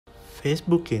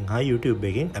Facebook එකෙන් හා YouTube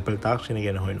එකෙන් Apple තාක්ෂණය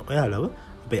ගැන හොයන ඔයාලව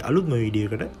අපේ අලුත්ම වීඩියෝ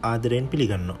එකට ආදරයෙන්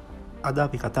පිළිගන්නවා. අද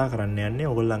අපි කතා කරන්න යන්නේ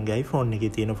ඔයගොල්ලන්ගේ iPhone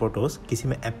එකේ තියෙන photos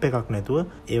කිසිම app එකක් නැතුව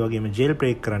ඒ වගේම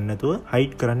jailbreak කරන්න නැතුව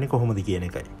hide කරන්නේ කොහොමද කියන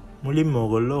එකයි. මුලින්ම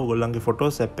ඔයගොල්ලන්ගේ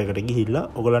photos app එකට ගිහිල්ලා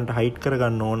ඔයගොල්ලන්ට hide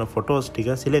කරගන්න ඕන photos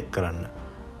ටික select කරන්න.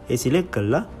 ඒ select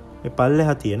කළා මේ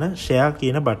පල්ලෙහා තියෙන share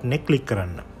කියන button එක click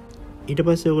කරන්න. ඊට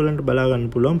පස්සේ ඔයගොල්ලන්ට බලා ගන්න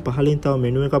පුළුවන් පහලින් තව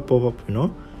menu එකක් pop up වෙනවා.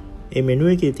 ඒ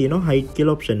menu එකේ තියෙනවා hide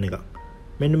කියලා option එකක්.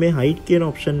 මෙන්න මේ hide කියන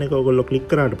option එක ඔයගොල්ලෝ click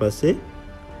කරාට පස්සේ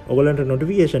ඔයගොල්ලන්ට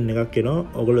notification එකක් එනවා.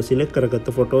 ඔයගොල්ලෝ select කරගත්ත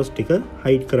photos ටික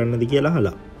hide කරන්නද කියලා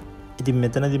අහලා. ඉතින්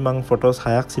මෙතනදී මම photos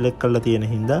 6ක් select කරලා තියෙන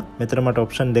හින්දා මෙතන මට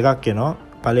option දෙකක් එනවා.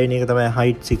 පළවෙනි එක තමයි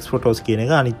hide 6 photos කියන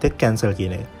එක, අනිත් එක cancel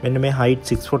කියන එක. මෙන්න මේ hide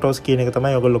 6 photos කියන එක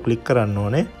තමයි ඔයගොල්ලෝ click කරන්න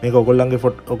ඕනේ. මේක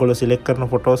ඔයගොල්ලෝ select කරන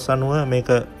photos අනුව මේක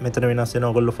මෙතන වෙනස්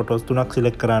වෙනවා. ඔයගොල්ලෝ photos 3ක්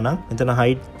select කරා නම් මෙතන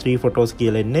hide 3 photos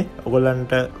කියලා එන්නේ.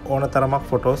 ඔයගොල්ලන්ට ඕන තරමක්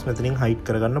photos මෙතනින් hide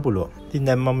කරගන්න පුළුවන්. ඉතින්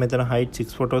දැන් මම මෙතන hide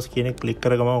 6 photos කියන එක click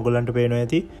කරගම ඔයගොල්ලන්ට පේනවා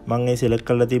ඇති මම මේ select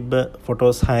කරලා තිබ්බ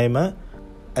photos 6ම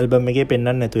album එකේ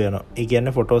පෙන්වන්න නැතුව යනවා. ඒ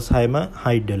කියන්නේ photos 6ම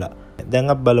hide වෙලා.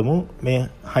 දැන් අපි බලමු මේ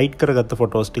hide කරගත්ත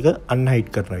photos ටික unhide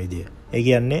කරන විදිය. ඒ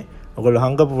කියන්නේ ඔයගොල්ලෝ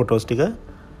හංගපු photos ටික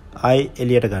ආයි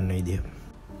එළියට ගන්න විදිය.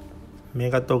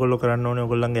 මේකත් ඔයගොල්ලෝ කරන්න ඕනේ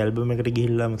ඔයගොල්ලන්ගේ album එකට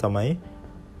ගිහිල්ලාම තමයි.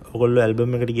 ඔයගොල්ලෝ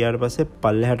album එකට ගියාට පස්සේ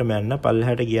පල්ලෙහාටම යන්න.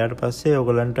 පල්ලෙහාට ගියාට පස්සේ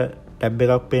ඔයගොල්ලන්ට tab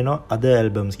එකක් පේනවා other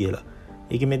albums කියලා.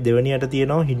 ඒකේ මේ දෙවෙනියට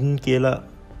තියෙනවා hidden කියලා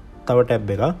තව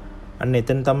tab එකක්. අන්න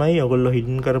එතන තමයි ඔයගොල්ලෝ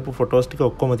hidden කරපු photos ටික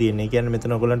ඔක්කොම තියෙන්නේ. ඒ කියන්නේ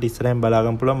මෙතන ඔයගොල්ලන්ට ඉස්සරහින් බලා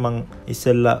ගන්න පුළුවන් මම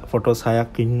ඉස්සෙල්ලා photos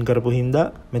 6ක් hidden කරපු හින්දා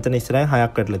මෙතන ඉස්සරහින්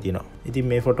 6ක් වැටලා තියෙනවා. ඉතින්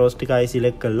මේ photos ටික ආයි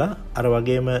select කරලා අර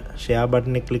වගේම share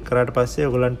button එක click කරාට පස්සේ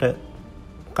ඔයගොල්ලන්ට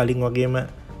කලින් වගේම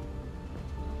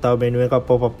තව menu එකක්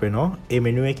pop up වෙනවා. ඒ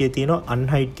menu එකේ තියෙනවා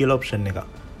unhide කියලා option එක.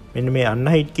 මෙන්න මේ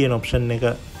unhide කියන option එක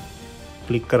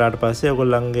click කරාට පස්සේ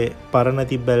ඔයගොල්ලන්ගේ පරණ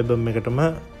තිබ්බ album එකටම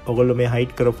ඔයගොල්ලෝ මේ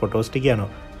hide කරපු photos ටික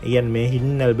යනවා. ඒ කියන්නේ මේ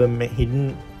hidden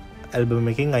album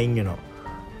එකෙන් අයින් වෙනවා.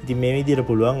 ඉතින් මේ විදිහට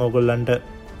පුළුවන් ඔයගොල්ලන්ට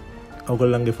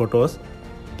ඔයගොල්ලන්ගේ photos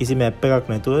කිසිම app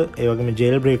එකක් නැතුව ඒ වගේම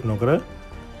jailbreak නොකර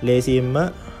ලේසියෙන්ම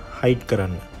hide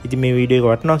කරන්න. ඉතින් මේ වීඩියෝ එක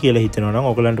වටිනවා කියලා හිතෙනවා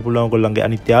නම් ඔයගොල්ලන්ට පුළුවන් ඔයගොල්ලන්ගේ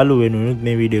අනිත් යාළුවෝ වෙනුවෙන්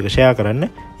මේ වීඩියෝ එක share කරන්න.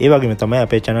 ඒ වගේම තමයි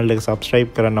අපේ channel එක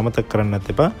subscribe කරන්න අමතක කරන්නත්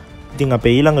එපා. ඉතින්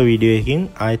අපේ ඊළඟ වීඩියෝ එකකින්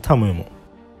ආයෙත් හමු වෙමු.